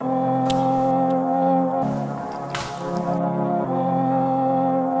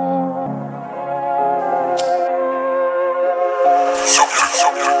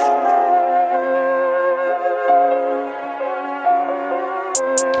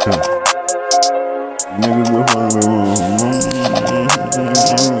Niggas be funny.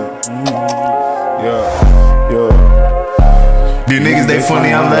 Yeah. These niggas, they funny,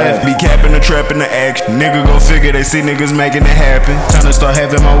 I laugh. Be capping the trap in the action. Nigga go figure, they see niggas making it happen. Time to start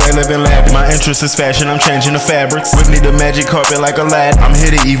having my way, living laughing. My interest is fashion, I'm changing the fabrics. With me the magic carpet like a lad. I'm here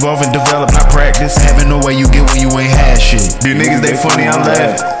to evolve and develop, not practice. Having the way you get when you ain't had shit. These niggas, they funny, I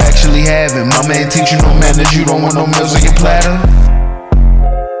laugh. Actually have it. My man teach you no manners, you don't want no meals on your platter.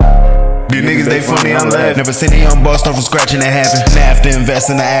 These niggas, they funny, I laugh. Never seen a young boss start from scratch and it happen. Now after invest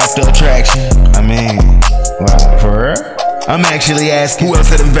in the after attraction. I mean, what, for real? I'm actually asking, who else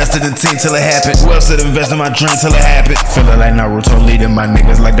had invested in team till it happened? Who else had invested in my dream till it happened? Feeling like Naruto leading my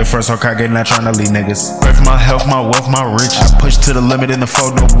niggas, like the first Hokage, not trying to lead niggas. Pray for my health, my wealth, my riches. I push to the limit in the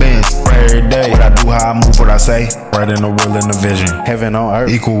photo bins. Pray every day, what I do, how I move, what I say. Right in the will and the vision. Heaven on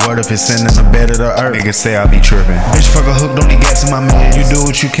earth, equal what if it's sin in the bed of the earth? Niggas say I be tripping. Bitch, fuck a hook, don't need gas in my man. You do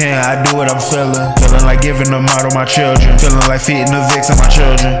what you can, I do what I'm feeling. Feeling like giving the model my children. Feeling like feeding the Vicks on my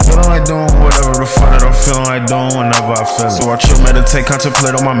children. Feeling like doing whatever the fuck that I'm feeling like doing whenever I feel it. So I chill, meditate,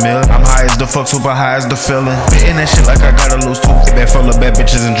 contemplate on my meal. I'm high as the fuck, super high as the feeling. Spitting that shit like I gotta lose tooth. Bad full of bad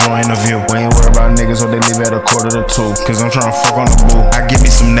bitches enjoying the view. We ain't worried about niggas or they leave at 1:45. Cause I'm trying to fuck on the boo. I give me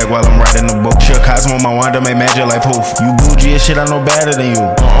some neck while I'm writing the book. Chill Cosmo, my wine to make magic like poof. You bougie as shit, I know better than you.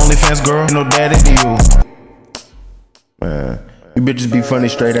 On OnlyFans, girl, ain't no daddy to you. Man, you bitches be funny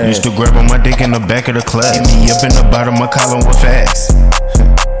straight ass. Used to grab on my dick in the back of the class. Hit me up in the bottom of column with fast.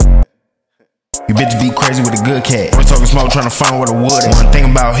 You bitches be crazy with a good cat. We're talking smoke, trying to find where the wood at. One thing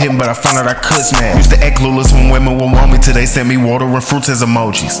about him, but I found out I could smash. Used to act clueless when women would want me till they sent me water and fruits as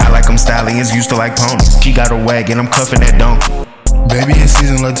emojis. I like them stallions, used to like ponies. She got a wagon, I'm cuffing that donkey. Baby in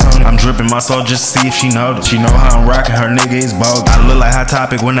season like Tony. I'm dripping my soul just to see if she noticed. She know how I'm rocking, her nigga is bold. I look like Hot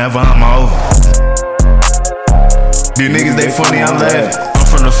Topic whenever I'm over. These niggas, they funny, I laugh. I'm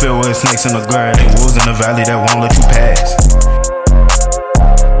from the field where snakes in the grass. They wolves in the valley that won't let you pass.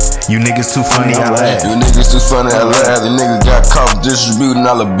 You niggas too funny, I laugh. You niggas too funny, I laugh. You niggas got caught distributing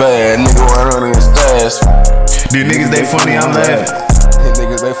all the bad. Nigga 100 in stash. These niggas, they funny, I laugh. These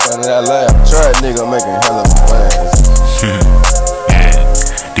niggas, they funny, I laugh. Try nigga making hella plans. Yeah,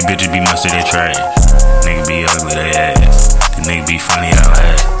 these bitches be mustard, they trash. Nigga be ugly, they ass. These niggas be funny, I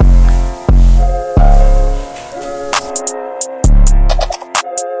laugh.